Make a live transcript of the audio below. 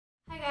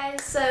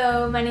guys,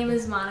 so my name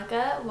is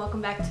Monica.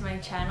 Welcome back to my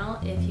channel.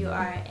 If you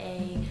are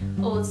a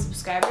old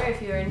subscriber,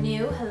 if you are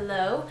new,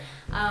 hello.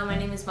 My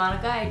name is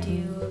Monica. I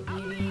do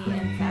beauty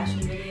and fashion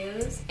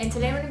videos. And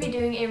today I'm going to be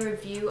doing a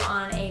review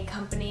on a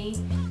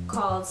company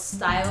called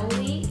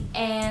StyleWe.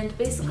 And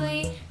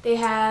basically they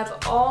have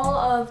all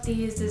of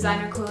these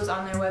designer clothes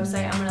on their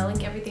website. I'm going to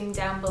link everything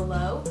down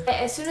below.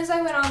 As soon as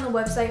I went on the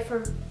website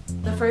for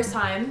the first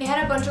time, they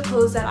had a bunch of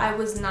clothes that I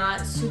was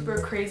not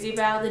super crazy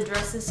about. The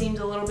dresses seemed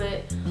a little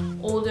bit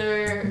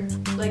older,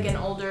 like an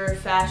older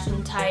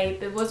fashion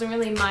type. It wasn't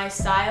really my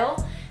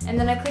style. And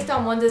then I clicked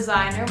on one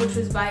designer, which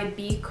was by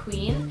Be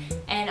Queen,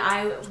 and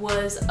I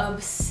was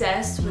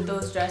obsessed with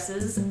those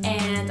dresses,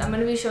 and I'm going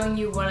to be showing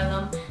you one of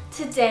them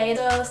today,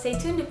 so stay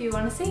tuned if you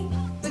want to see.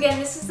 Again,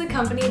 this is the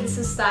company, this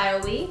is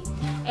StyleWe,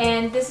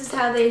 and this is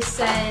how they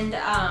send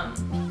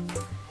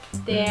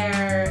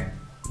their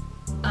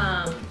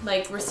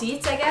like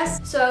receipts, I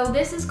guess. So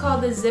this is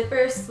called the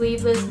zipper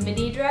sleeveless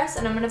midi dress,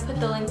 and I'm going to put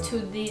the link to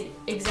the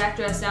exact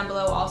dress down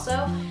below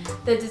also.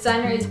 The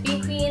designer is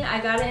Be Queen.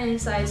 I got it in a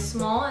size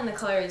small and the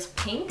color is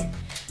pink.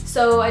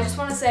 So I just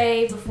want to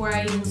say before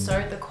I even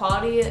start, the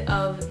quality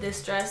of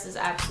this dress is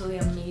absolutely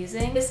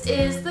amazing. This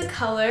is the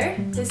color,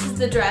 this is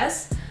the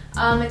dress.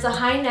 It's a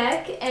high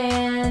neck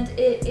and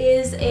it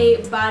is a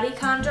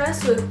bodycon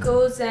dress, so it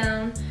goes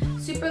down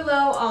super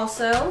low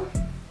also.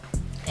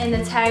 And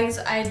the tags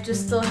I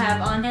just still have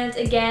on. And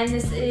again,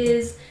 this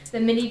is the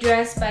midi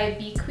dress by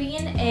Be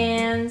Queen,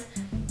 and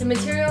the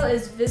material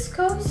is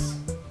viscose,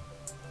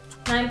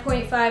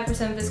 9.5%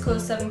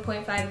 viscose,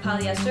 7.5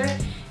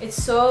 polyester. It's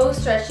so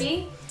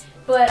stretchy,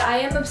 but I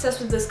am obsessed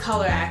with this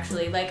color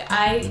actually. Like,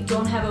 I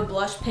don't have a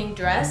blush pink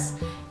dress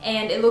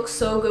and it looks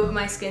so good with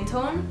my skin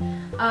tone.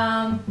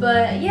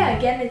 But yeah,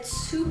 again, it's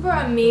super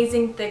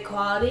amazing thick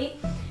quality.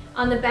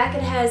 On the back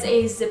it has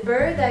a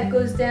zipper that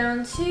goes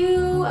down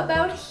to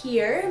about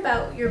here,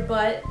 about your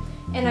butt,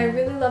 and I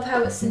really love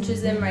how it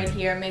cinches in right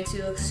here. It makes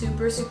you look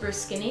super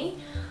skinny.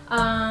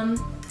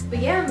 But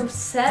yeah, I'm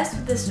obsessed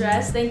with this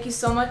dress. Thank you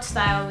so much,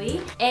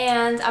 StyleWe.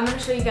 And I'm going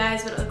to show you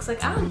guys what it looks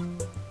like on.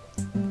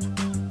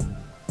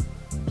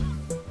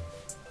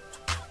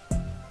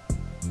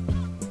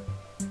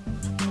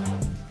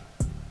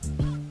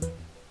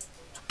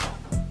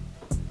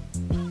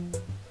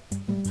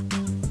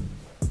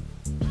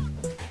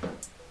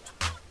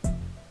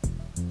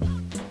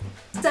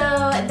 So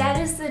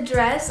that is the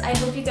dress. I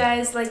hope you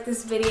guys like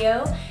this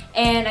video,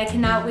 and I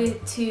cannot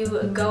wait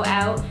to go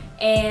out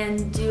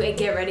and do a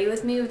get ready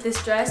with me with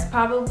this dress,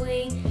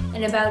 probably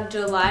in about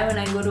July when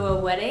I go to a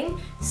wedding.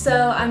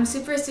 So I'm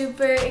super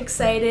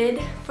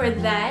excited for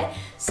that.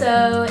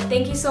 So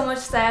thank you so much,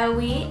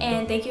 StyleWe,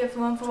 and thank you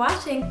everyone for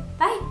watching.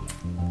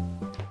 Bye!